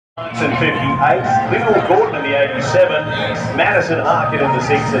In 58, Little Gordon in the 87, Madison Harkin in the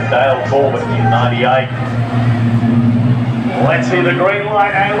 6th, and Dale Corbett in 98. Let's see the green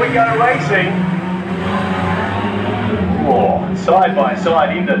light, and we go racing. Oh, side by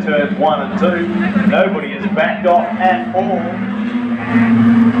side into turns 1 and 2. Nobody has backed off at all.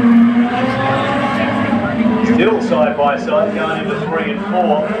 Still side by side going into 3 and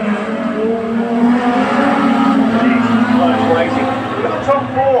 4. Close racing. Look at the top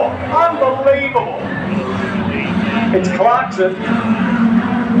 4. Unbelievable. It's Clarkson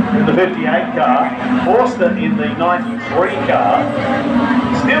in the 58 car, Forster in the 93 car,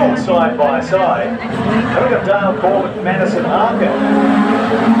 still side by side. And we've got Dale Corbett, Madison Harkin.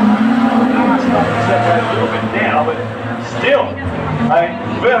 Separate a little bit now, but still a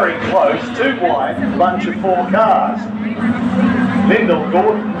very close, 2 wide bunch of 4 cars. Lyndall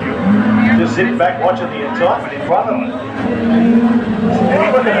Gordon just sitting back watching the excitement in front of him.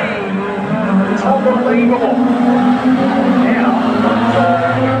 Look at it. It's unbelievable. Now,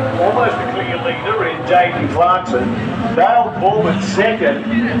 almost a clear leader in Jaden Clarkson. Dale Corbett 2nd.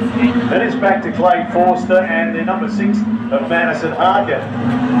 Then it's back to Clay Forster and the number 6 of Madison Harkin.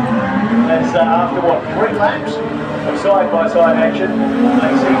 That's after what, 3 laps of side-by-side action.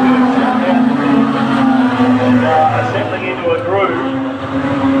 They seem to have shut down and settling into a groove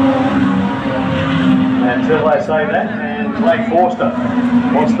until they say that. And Clay Forster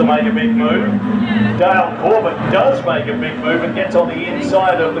wants to make a big move. Dale Corbett does make a big move and gets on the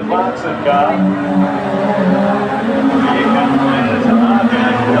inside of the Clarkson car. Here comes Madison Harkin.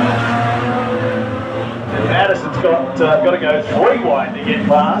 And Madison's got to go 3 wide to get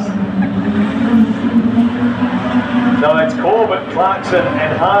past. So it's Corbett, Clarkson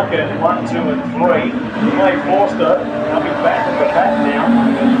and Harkin, 1, 2 and 3. Clay Forster coming back at the back now.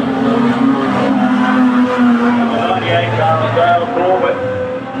 The 98 car of Dale Corbett.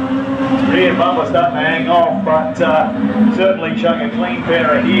 Rear bumper starting to hang off, but certainly showing a clean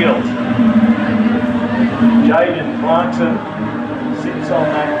pair of heels. Jaden Clarkson sits on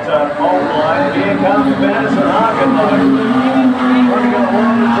that pole line. Here comes Madison Harkin though. Trying to go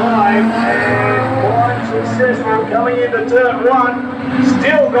along the drive and quite successful coming into turn 1.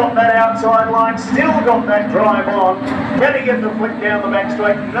 Still got that outside line, still got that drive on. Can he get the flick down the back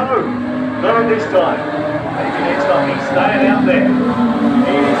straight? No, not this time. Maybe next time he's staying out there.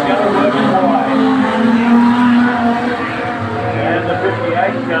 He's going to work wide. And the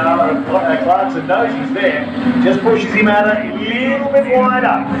 58 car of Clarkson knows he's there. Just pushes him out a little bit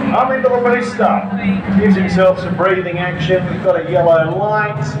wider. Up into the booster. Gives himself some breathing action. We've got a yellow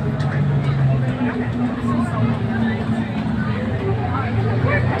light.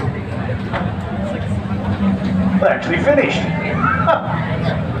 They actually finished.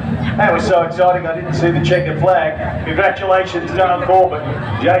 That was so exciting I didn't see the checkered flag. Congratulations, Dale Corbett,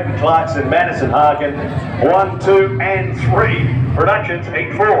 Jaden Clarkson, Madison Harkin, 1, 2 and 3. Productions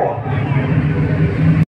 8-4.